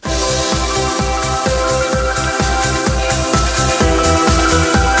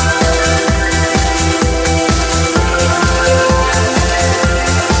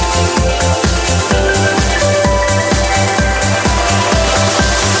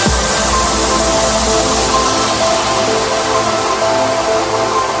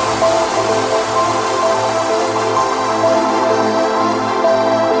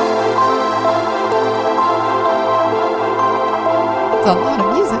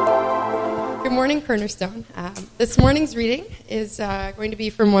Good morning, Cornerstone. This morning's reading is going to be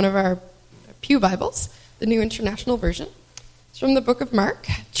from one of our Pew Bibles, the New International Version. It's from the book of Mark,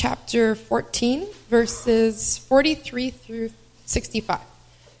 chapter 14, verses 43 through 65.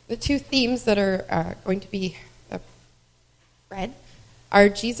 The two themes that are going to be read are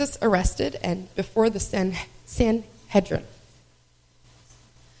Jesus arrested and before the Sanhedrin.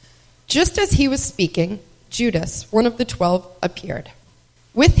 Just as he was speaking, Judas, one of the 12, appeared.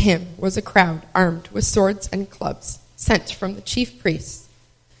 With him was a crowd armed with swords and clubs, sent from the chief priests,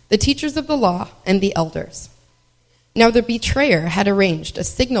 the teachers of the law, and the elders. Now the betrayer had arranged a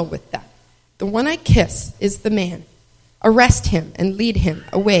signal with them. "The one I kiss is the man. Arrest him and lead him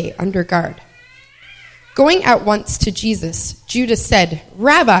away under guard." Going at once to Jesus, Judas said,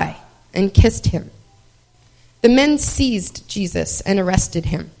 "Rabbi," and kissed him. The men seized Jesus and arrested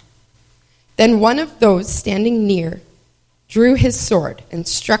him. Then one of those standing near drew his sword and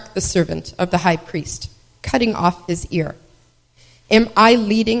struck the servant of the high priest, cutting off his ear. "Am I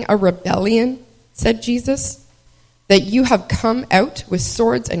leading a rebellion," said Jesus, "that you have come out with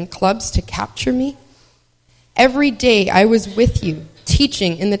swords and clubs to capture me? Every day I was with you,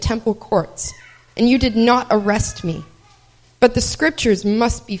 teaching in the temple courts, and you did not arrest me. But the scriptures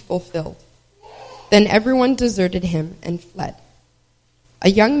must be fulfilled." Then everyone deserted him and fled. A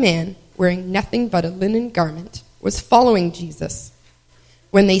young man, wearing nothing but a linen garment, was following Jesus.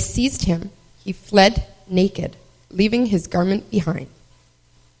 When they seized him, he fled naked, leaving his garment behind.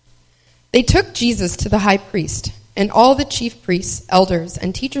 They took Jesus to the high priest, and all the chief priests, elders,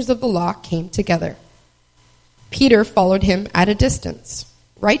 and teachers of the law came together. Peter followed him at a distance,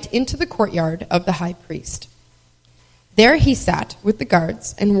 right into the courtyard of the high priest. There he sat with the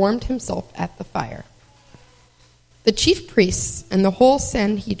guards and warmed himself at the fire. The chief priests and the whole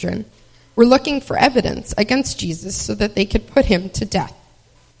Sanhedrin were looking for evidence against Jesus so that they could put him to death,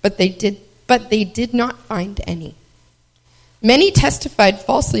 but they did not find any. Many testified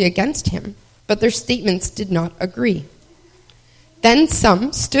falsely against him, but their statements did not agree. Then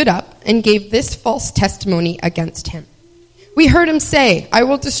some stood up and gave this false testimony against him. "We heard him say, 'I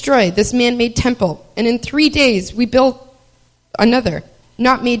will destroy this man-made temple, and in 3 days we build another,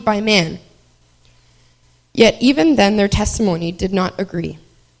 not made by man.' Yet even then their testimony did not agree.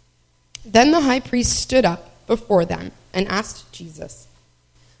 Then the high priest stood up before them and asked Jesus,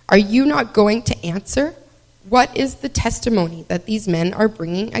 'Are you not going to answer? What is the testimony that these men are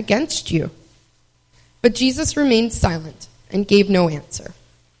bringing against you?' But Jesus remained silent and gave no answer.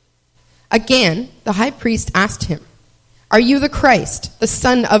 Again, the high priest asked him, 'Are you the Christ, the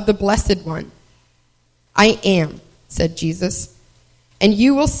Son of the Blessed One?' 'I am,' said Jesus. 'And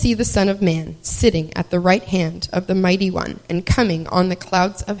you will see the Son of Man sitting at the right hand of the Mighty One and coming on the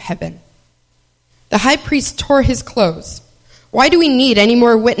clouds of heaven.' The high priest tore his clothes. 'Why do we need any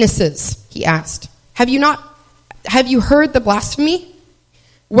more witnesses?' he asked. Have you heard the blasphemy?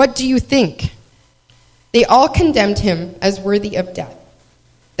 What do you think?' They all condemned him as worthy of death.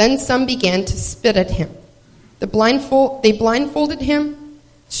 Then some began to spit at him. They blindfolded him,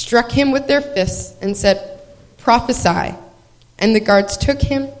 struck him with their fists, and said, 'Prophesy.' And the guards took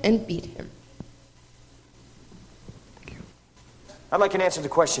him and beat him." I'd like an answer to the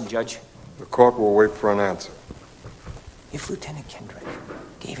question, Judge. The court will wait for an answer. If Lieutenant Kendrick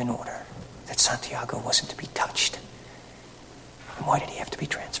gave an order that Santiago wasn't to be touched, then why did he have to be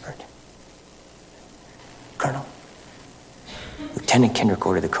transferred? Colonel, Lieutenant Kendrick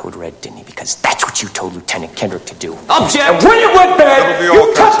ordered the code red, didn't he? Because that's what you told Lieutenant Kendrick to do. Object! And when it went bad,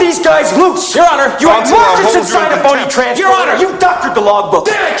 you cut these guys loose! Your Honor, you had Marcus inside a phony transfer. Your Honor, you doctored the logbook.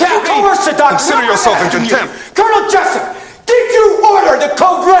 Damn it, Captain! You coerced the doctor. Consider yourself in contempt. Colonel Jessup, did you order the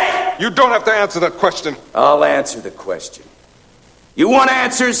code red? You don't have to answer that question. I'll answer the question. You want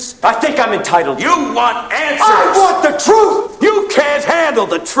answers? I think I'm entitled. You want answers? I want the truth! You can't handle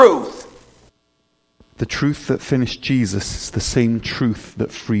the truth! The truth that finished Jesus is the same truth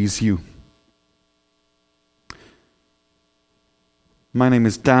that frees you. My name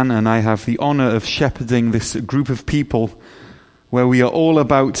is Dan, and I have the honor of shepherding this group of people where we are all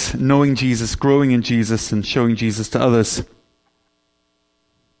about knowing Jesus, growing in Jesus, and showing Jesus to others.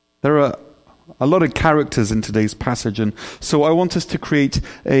 There are a lot of characters in today's passage, and so I want us to create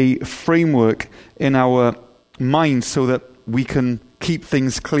a framework in our mind so that we can keep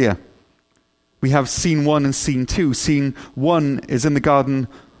things clear. We have scene 1 and scene 2. Scene 1 is in the Garden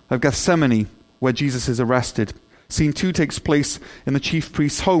of Gethsemane, where Jesus is arrested. Scene 2 takes place in the chief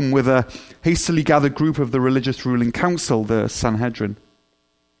priest's home with a hastily gathered group of the religious ruling council, the Sanhedrin.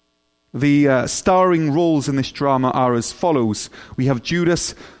 The starring roles in this drama are as follows. We have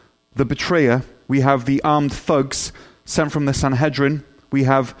Judas, the betrayer. We have the armed thugs sent from the Sanhedrin. We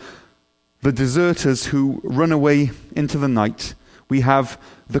have the deserters who run away into the night. We have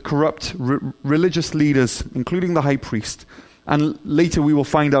the corrupt religious leaders, including the high priest. And later we will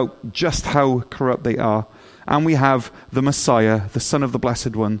find out just how corrupt they are. And we have the Messiah, the Son of the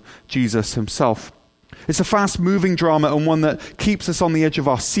Blessed One, Jesus himself. It's a fast-moving drama and one that keeps us on the edge of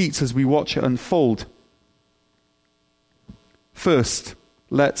our seats as we watch it unfold. First,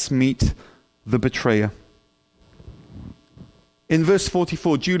 let's meet the betrayer. In verse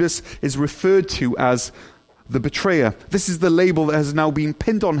 44, Judas is referred to as the betrayer. This is the label that has now been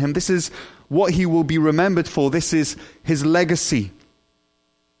pinned on him. This is what he will be remembered for. This is his legacy.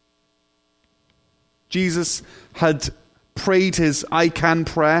 Jesus had prayed his I can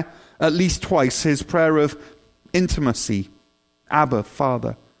prayer at least twice, his prayer of intimacy, Abba,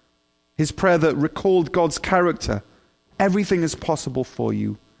 Father. His prayer that recalled God's character. Everything is possible for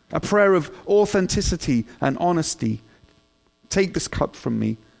you. A prayer of authenticity and honesty. Take this cup from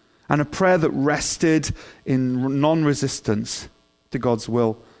me. And a prayer that rested in non-resistance to God's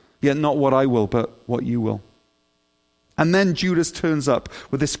will. Yet not what I will, but what you will. And then Judas turns up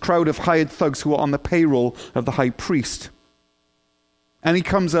with this crowd of hired thugs who are on the payroll of the high priest. And he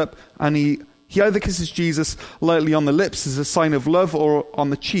comes up and he either kisses Jesus lightly on the lips as a sign of love or on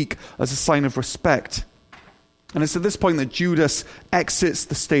the cheek as a sign of respect. And it's at this point that Judas exits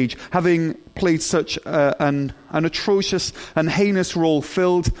the stage, having played such an atrocious and heinous role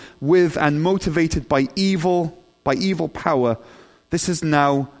filled with and motivated by evil power. This is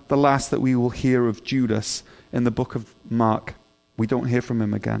now the last that we will hear of Judas in the book of Mark. We don't hear from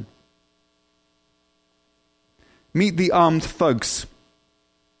him again. Meet the armed thugs.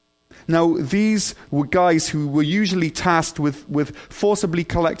 Now, these were guys who were usually tasked with forcibly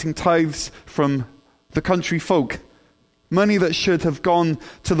collecting tithes from the country folk. Money that should have gone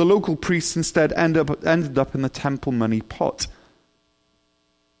to the local priests instead ended up in the temple money pot.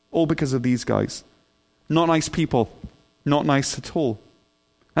 All because of these guys. Not nice people. Not nice at all.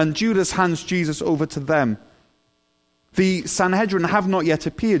 And Judas hands Jesus over to them. The Sanhedrin have not yet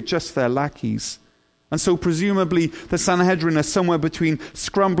appeared, just their lackeys. And so presumably the Sanhedrin are somewhere between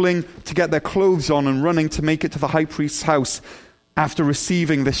scrambling to get their clothes on and running to make it to the high priest's house after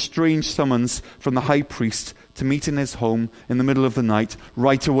receiving this strange summons from the high priest to meet in his home in the middle of the night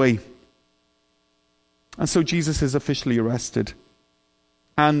right away. And so Jesus is officially arrested.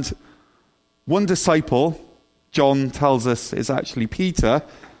 And one disciple, John tells us, is actually Peter.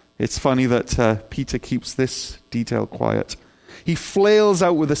 It's funny that Peter keeps this detail quiet. He flails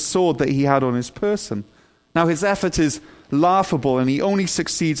out with a sword that he had on his person. Now his effort is laughable and he only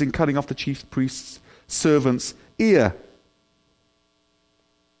succeeds in cutting off the chief priest's servant's ear.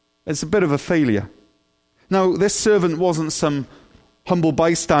 It's a bit of a failure. Now this servant wasn't some humble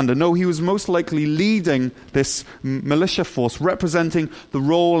bystander. No, he was most likely leading this militia force, representing the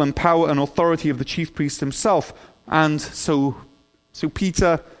role and power and authority of the chief priest himself. And so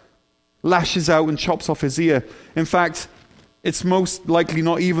Peter lashes out and chops off his ear. In fact, it's most likely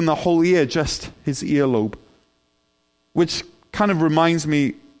not even the whole ear, just his earlobe. Which kind of reminds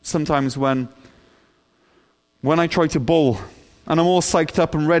me sometimes when I try to bowl and I'm all psyched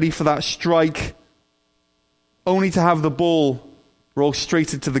up and ready for that strike, only to have the ball roll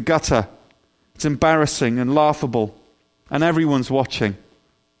straight into the gutter. It's embarrassing and laughable, and everyone's watching.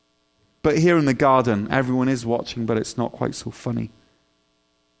 But here in the garden, everyone is watching, but it's not quite so funny.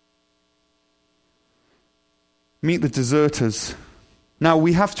 Meet the deserters. Now,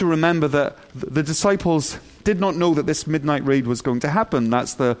 we have to remember that the disciples did not know that this midnight raid was going to happen.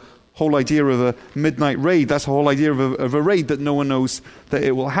 That's the whole idea of a midnight raid. That's the whole idea of a raid, that no one knows that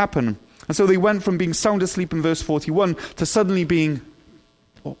it will happen. And so they went from being sound asleep in verse 41 to suddenly being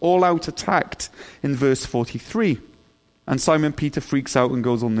all out attacked in verse 43. And Simon Peter freaks out and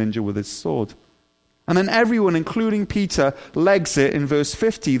goes all ninja with his sword. And then everyone, including Peter, legs it in verse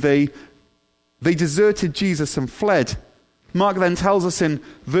 50. They deserted Jesus and fled. Mark then tells us in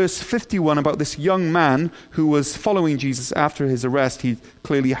verse 51 about this young man who was following Jesus after his arrest. He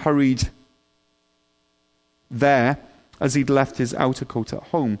clearly hurried there as he'd left his outer coat at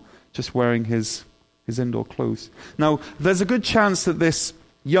home, just wearing his indoor clothes. Now, there's a good chance that this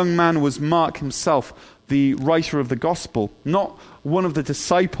young man was Mark himself, the writer of the gospel, not one of the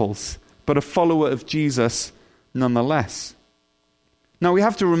disciples, but a follower of Jesus nonetheless. Now, we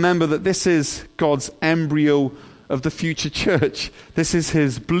have to remember that this is God's embryo of the future church. This is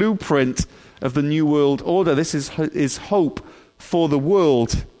his blueprint of the new world order. This is his hope for the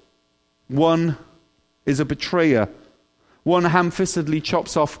world. One is a betrayer. One ham-fistedly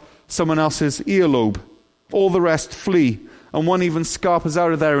chops off someone else's earlobe. All the rest flee. And one even scarpers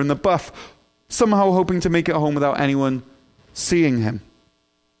out of there in the buff, somehow hoping to make it home without anyone seeing him.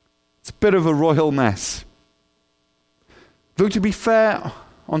 It's a bit of a royal mess. Though to be fair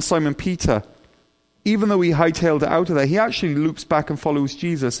on Simon Peter, even though he hightailed it out of there, he actually loops back and follows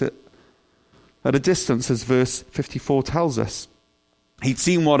Jesus at a distance, as verse 54 tells us. He'd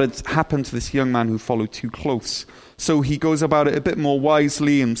seen what had happened to this young man who followed too close. So he goes about it a bit more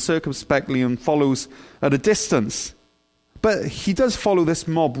wisely and circumspectly and follows at a distance. But he does follow this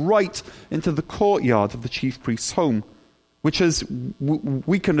mob right into the courtyard of the chief priest's home, which, as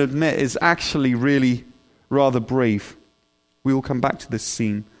we can admit, is actually really rather brave. We will come back to this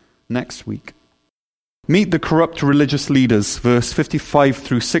scene next week. Meet the corrupt religious leaders, verse 55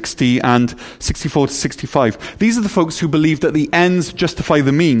 through 60 and 64 to 65. These are the folks who believe that the ends justify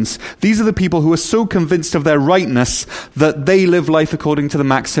the means. These are the people who are so convinced of their rightness that they live life according to the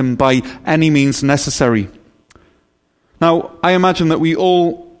maxim, by any means necessary. Now, I imagine that we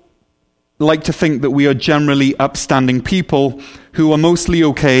all like to think that we are generally upstanding people who are mostly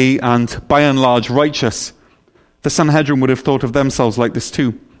okay and by and large righteous. The Sanhedrin would have thought of themselves like this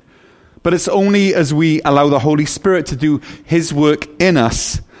too. But it's only as we allow the Holy Spirit to do his work in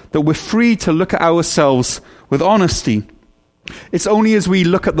us that we're free to look at ourselves with honesty. It's only as we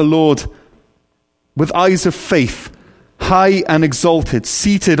look at the Lord with eyes of faith, high and exalted,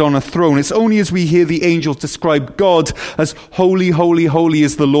 seated on a throne. It's only as we hear the angels describe God as holy, holy, holy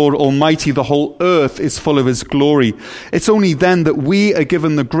is the Lord Almighty. The whole earth is full of his glory. It's only then that we are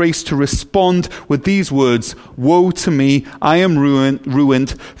given the grace to respond with these words, "Woe to me, I am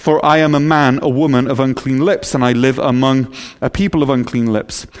ruined, for I am a man, a woman of unclean lips, and I live among a people of unclean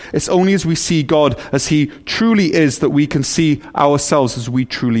lips." It's only as we see God as he truly is that we can see ourselves as we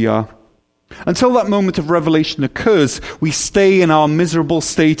truly are. Until that moment of revelation occurs, we stay in our miserable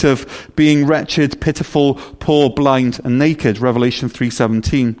state of being wretched, pitiful, poor, blind, and naked, Revelation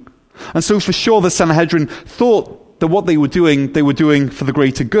 3:17. And so for sure the Sanhedrin thought that what they were doing for the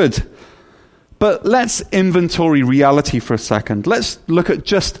greater good. But let's inventory reality for a second. Let's look at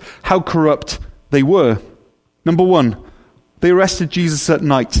just how corrupt they were. Number one, they arrested Jesus at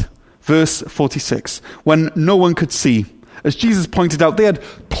night, verse 46, when no one could see. As Jesus pointed out, they had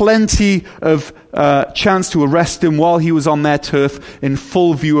plenty of chance to arrest him while he was on their turf in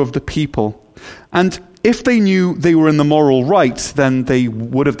full view of the people. And if they knew they were in the moral right, then they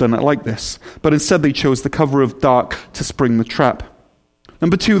would have done it like this. But instead they chose the cover of dark to spring the trap.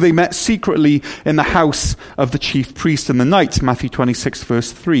 Number two, they met secretly in the house of the chief priest in the night, Matthew 26,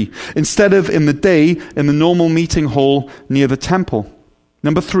 verse 3, instead of in the day in the normal meeting hall near the temple.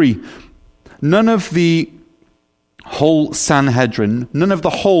 Number three, none of the whole Sanhedrin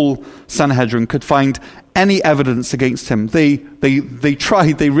could find any evidence against him. They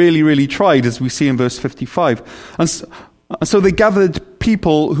tried, they really tried, as we see in verse 55. And so they gathered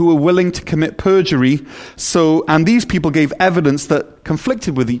people who were willing to commit perjury, and these people gave evidence that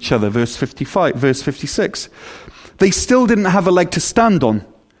conflicted with each other, verse 56. They still didn't have a leg to stand on.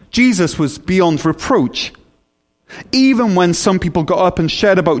 Jesus was beyond reproach. Even when some people got up and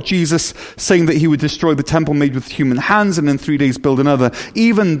shared about Jesus, saying that he would destroy the temple made with human hands and in 3 days build another,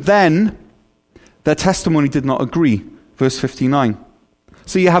 even then, their testimony did not agree. Verse 59.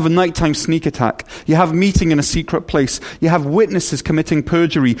 So you have a nighttime sneak attack. You have meeting in a secret place. You have witnesses committing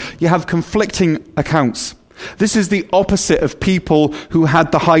perjury. You have conflicting accounts. This is the opposite of people who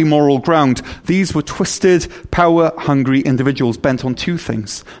had the high moral ground. These were twisted, power-hungry individuals bent on two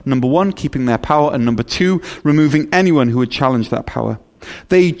things. Number one, keeping their power, and number two, removing anyone who would challenge that power.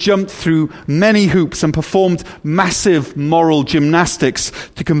 They jumped through many hoops and performed massive moral gymnastics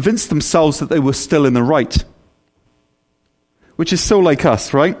to convince themselves that they were still in the right. Which is so like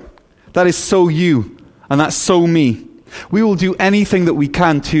us, right? That is so you, and that's so me. We will do anything that we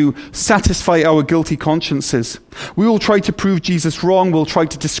can to satisfy our guilty consciences. We will try to prove Jesus wrong. We'll try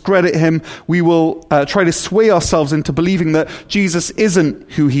to discredit him. We will try to sway ourselves into believing that Jesus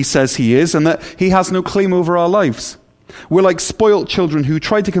isn't who he says he is and that he has no claim over our lives. We're like spoilt children who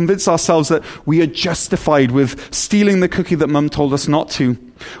try to convince ourselves that we are justified with stealing the cookie that mum told us not to.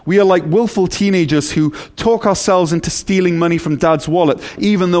 We are like willful teenagers who talk ourselves into stealing money from dad's wallet,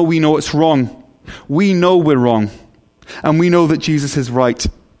 even though we know it's wrong. We know we're wrong. And we know that Jesus is right.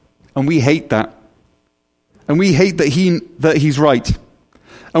 And we hate that. And we hate that he's right.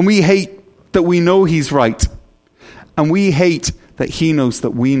 And we hate that we know he's right. And we hate that he knows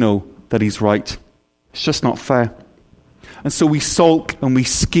that we know that he's right. It's just not fair. And so we sulk and we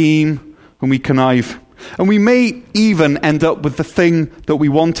scheme and we connive. And we may even end up with the thing that we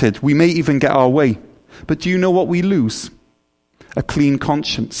wanted. We may even get our way. But do you know what we lose? A clean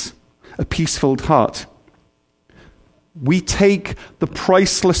conscience. A peace-filled heart. We take the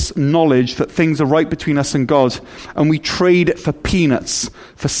priceless knowledge that things are right between us and God, and we trade it for peanuts,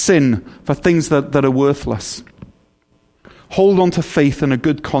 for sin, for things that are worthless. Hold on to faith and a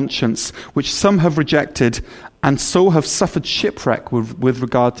good conscience, which some have rejected, and so have suffered shipwreck with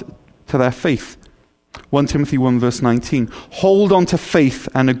regard to their faith. 1 Timothy 1 verse 19. Hold on to faith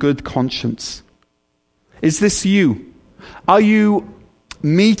and a good conscience. Is this you? Are you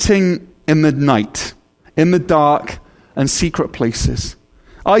meeting in the night, in the dark and secret places?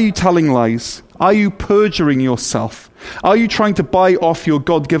 Are you telling lies? Are you perjuring yourself? Are you trying to buy off your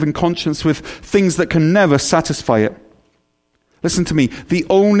God-given conscience with things that can never satisfy it? Listen to me. The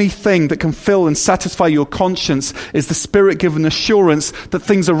only thing that can fill and satisfy your conscience is the Spirit-given assurance that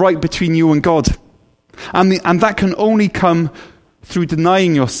things are right between you and God. And that can only come through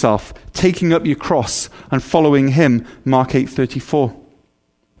denying yourself, taking up your cross, and following him, Mark 8:34.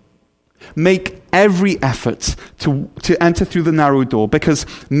 Make every effort to enter through the narrow door, because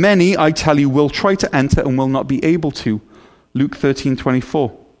many, I tell you, will try to enter and will not be able to. Luke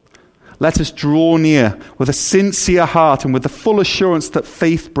 13:24. Let us draw near with a sincere heart and with the full assurance that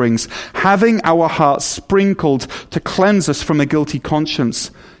faith brings, having our hearts sprinkled to cleanse us from a guilty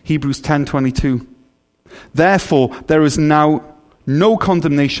conscience. Hebrews 10:22. Therefore, there is now no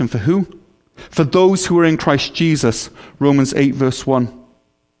condemnation for who? For those who are in Christ Jesus. Romans 8 verse 1.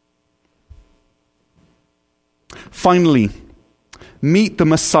 Finally, meet the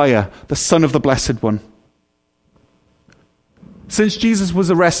Messiah, the Son of the Blessed One. Since Jesus was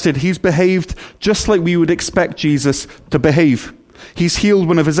arrested, he's behaved just like we would expect Jesus to behave. He's healed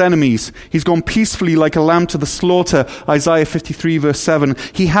one of his enemies. He's gone peacefully like a lamb to the slaughter, Isaiah 53 verse 7.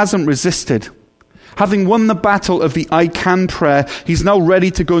 He hasn't resisted. Having won the battle of the I can prayer, he's now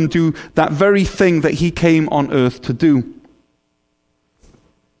ready to go and do that very thing that he came on earth to do.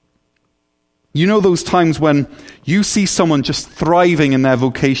 You know those times when you see someone just thriving in their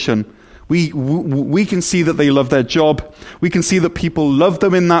vocation. We can see that they love their job. We can see that people love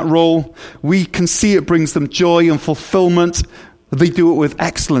them in that role. We can see it brings them joy and fulfillment. They do it with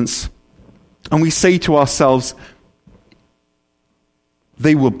excellence. And we say to ourselves,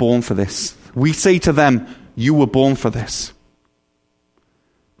 they were born for this. We say to them, you were born for this.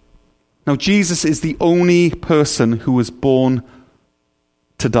 Now, Jesus is the only person who was born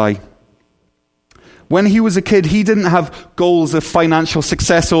to die. When he was a kid, he didn't have goals of financial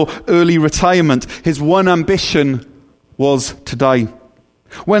success or early retirement. His one ambition was to die.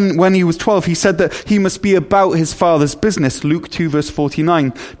 When he was 12, he said that he must be about his father's business, Luke 2 verse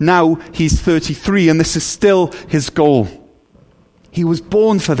 49. Now he's 33 and this is still his goal. He was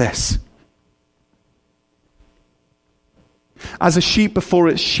born for this. As a sheep before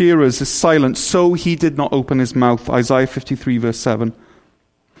its shearers is silent, so he did not open his mouth, Isaiah 53 verse 7.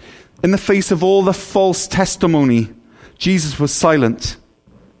 In the face of all the false testimony, Jesus was silent.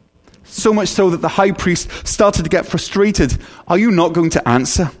 So much so that the high priest started to get frustrated. Are you not going to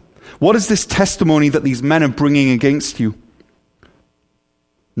answer? What is this testimony that these men are bringing against you?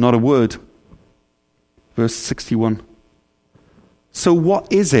 Not a word. Verse 61. So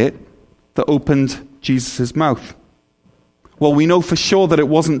what is it that opened Jesus' mouth? Well, we know for sure that it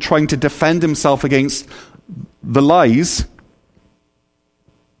wasn't trying to defend himself against the lies.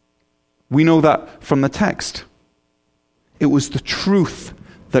 We know that from the text. It was the truth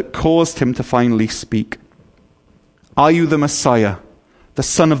that caused him to finally speak. Are you the Messiah, the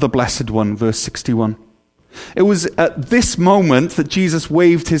Son of the Blessed One? Verse 61. It was at this moment that Jesus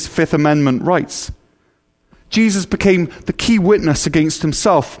waived his Fifth Amendment rights. Jesus became the key witness against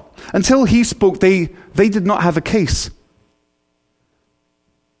himself. Until he spoke, they did not have a case.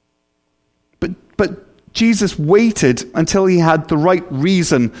 But Jesus waited until he had the right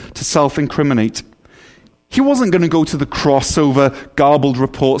reason to self-incriminate. He wasn't going to go to the cross over garbled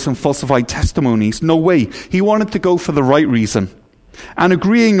reports and falsified testimonies. No way. He wanted to go for the right reason. And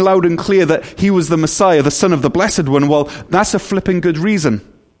agreeing loud and clear that he was the Messiah, the Son of the Blessed One, well, that's a flipping good reason.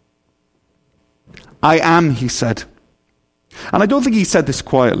 I am, he said. And I don't think he said this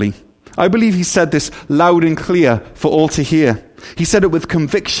quietly. I believe he said this loud and clear for all to hear. He said it with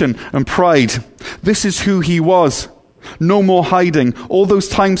conviction and pride. This is who he was. No more hiding. All those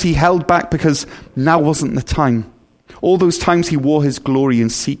times he held back because now wasn't the time. All those times he wore his glory in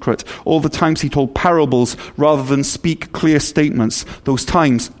secret. All the times he told parables rather than speak clear statements. Those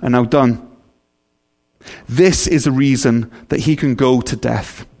times are now done. This is a reason that he can go to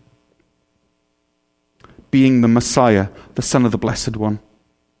death. Being the Messiah, the Son of the Blessed One.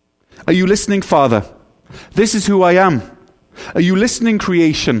 Are you listening, Father? This is who I am. Are you listening,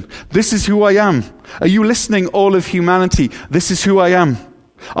 creation? This is who I am. Are you listening, all of humanity? This is who I am.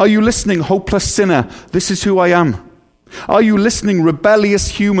 Are you listening, hopeless sinner? This is who I am. Are you listening, rebellious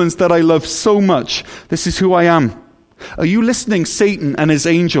humans that I love so much? This is who I am. Are you listening, Satan and his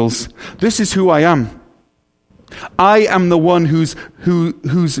angels? This is who I am. I am the one whose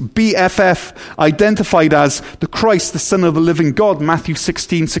BFF identified as the Christ, the Son of the living God, Matthew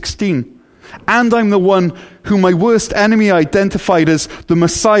 16:16. And I'm the one whom my worst enemy identified as the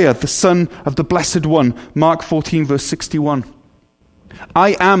Messiah, the Son of the Blessed One, Mark 14, verse 61.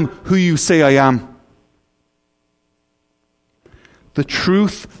 I am who you say I am. The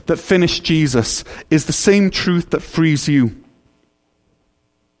truth that finished Jesus is the same truth that frees you.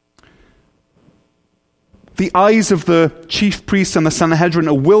 The eyes of the chief priests and the Sanhedrin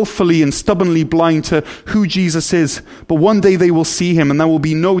are willfully and stubbornly blind to who Jesus is. But one day they will see him, and there will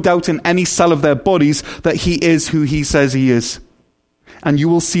be no doubt in any cell of their bodies that he is who he says he is. And you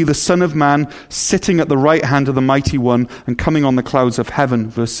will see the Son of Man sitting at the right hand of the Mighty One and coming on the clouds of heaven,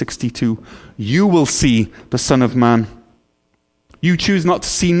 verse 62. You will see the Son of Man. You choose not to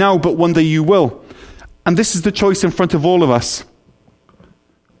see now, but one day you will. And this is the choice in front of all of us.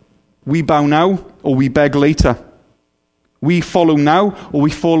 We bow now, or we beg later. We follow now, or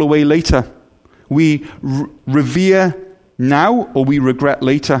we fall away later. We revere now, or we regret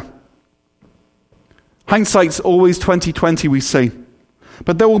later. Hindsight's always 20/20, we say.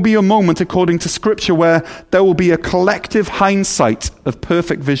 But there will be a moment, according to Scripture, where there will be a collective hindsight of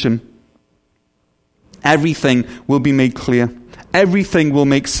perfect vision. Everything will be made clear. Everything will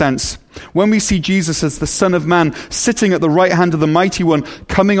make sense. When we see Jesus as the Son of Man sitting at the right hand of the Mighty One,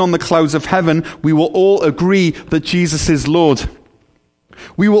 coming on the clouds of heaven, we will all agree that Jesus is Lord.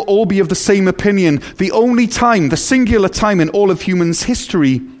 We will all be of the same opinion. The only time, the singular time in all of human's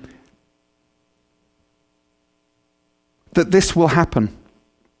history that this will happen.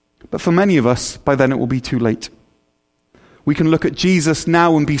 But for many of us, by then it will be too late. We can look at Jesus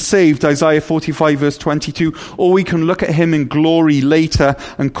now and be saved, Isaiah 45 verse 22, or we can look at him in glory later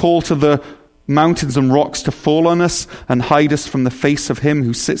and call to the mountains and rocks to fall on us and hide us from the face of him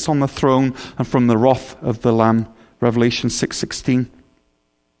who sits on the throne and from the wrath of the Lamb, Revelation 6:16.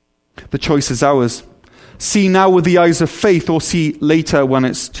 The choice is ours. See now with the eyes of faith, or see later when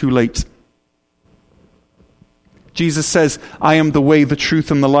it's too late. Jesus says, I am the way, the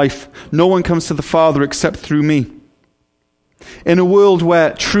truth, and the life. No one comes to the Father except through me. In a world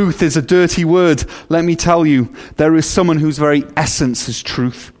where truth is a dirty word, let me tell you, there is someone whose very essence is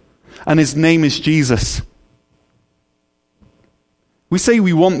truth, and his name is Jesus. We say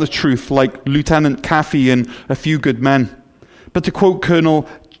we want the truth, like Lieutenant Caffey in A Few Good Men. But to quote Colonel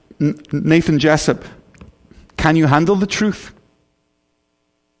Nathan Jessup, can you handle the truth?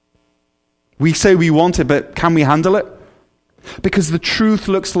 We say we want it, but can we handle it? Because the truth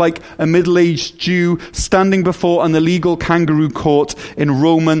looks like a middle-aged Jew standing before an illegal kangaroo court in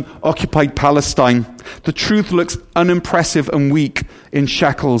Roman-occupied Palestine. The truth looks unimpressive and weak, in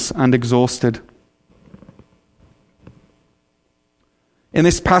shackles and exhausted. In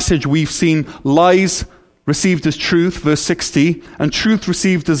this passage, we've seen lies received as truth, verse 60, and truth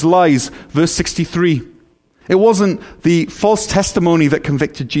received as lies, verse 63. It wasn't the false testimony that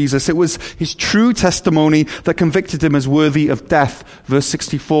convicted Jesus. It was his true testimony that convicted him as worthy of death. Verse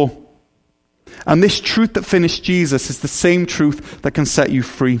 64. And this truth that finished Jesus is the same truth that can set you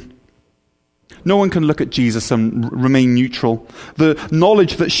free. No one can look at Jesus and remain neutral. The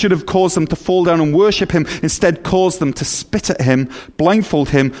knowledge that should have caused them to fall down and worship him instead caused them to spit at him, blindfold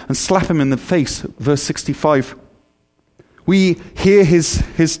him, and slap him in the face. Verse 65. We hear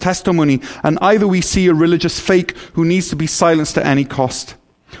his testimony, and either we see a religious fake who needs to be silenced at any cost,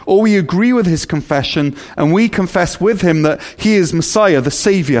 or we agree with his confession, and we confess with him that he is Messiah, the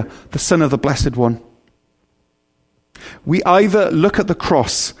Savior, the Son of the Blessed One. We either look at the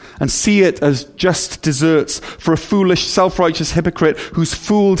cross and see it as just desserts for a foolish, self-righteous hypocrite who's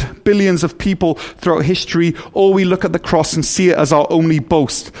fooled billions of people throughout history, or we look at the cross and see it as our only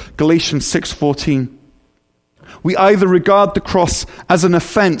boast, Galatians 6:14. We either regard the cross as an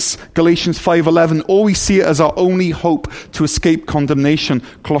offense, Galatians 5:11, or we see it as our only hope to escape condemnation,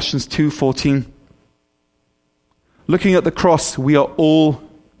 Colossians 2:14. Looking at the cross, we are all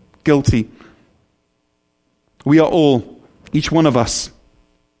guilty. We are all, each one of us.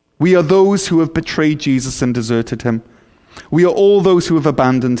 We are those who have betrayed Jesus and deserted him. We are all those who have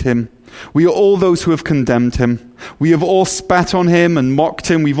abandoned him. We are all those who have condemned him. We have all spat on him and mocked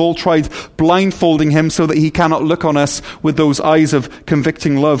him. We've all tried blindfolding him so that he cannot look on us with those eyes of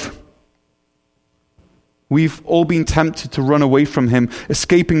convicting love. We've all been tempted to run away from him,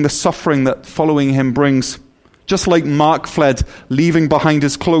 escaping the suffering that following him brings. Just like Mark fled, leaving behind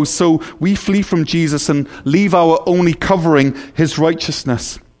his clothes, so we flee from Jesus and leave our only covering, his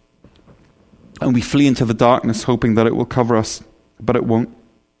righteousness. and we flee into the darkness hoping that it will cover us, but it won't.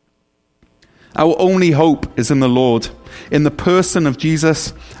 Our only hope is in the Lord, in the person of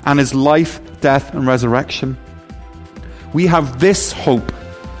Jesus and his life, death, and resurrection. We have this hope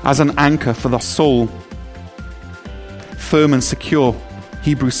as an anchor for the soul, firm and secure.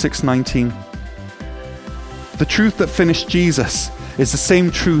 Hebrews 6:19. The truth that finished Jesus is the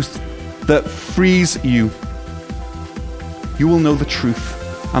same truth that frees you. You will know the truth,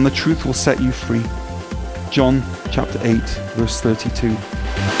 and the truth will set you free. John chapter 8, verse 32.